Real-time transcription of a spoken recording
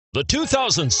The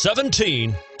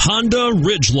 2017 Honda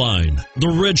Ridgeline. The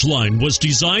Ridgeline was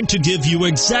designed to give you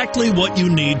exactly what you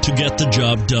need to get the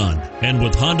job done. And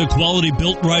with Honda quality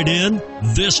built right in,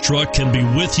 this truck can be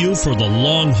with you for the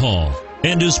long haul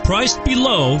and is priced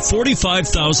below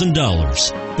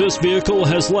 $45,000. This vehicle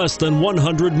has less than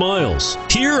 100 miles.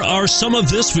 Here are some of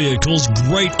this vehicle's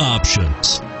great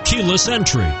options: keyless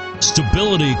entry,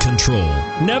 stability control,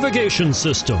 navigation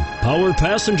system, power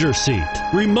passenger seat,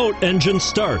 remote engine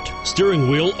start, steering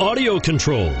wheel audio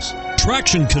controls,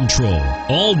 traction control,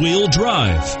 all-wheel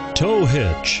drive, tow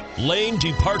hitch, lane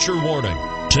departure warning.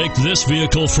 Take this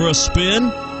vehicle for a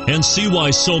spin and see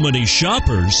why so many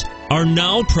shoppers are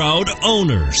now proud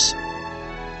owners.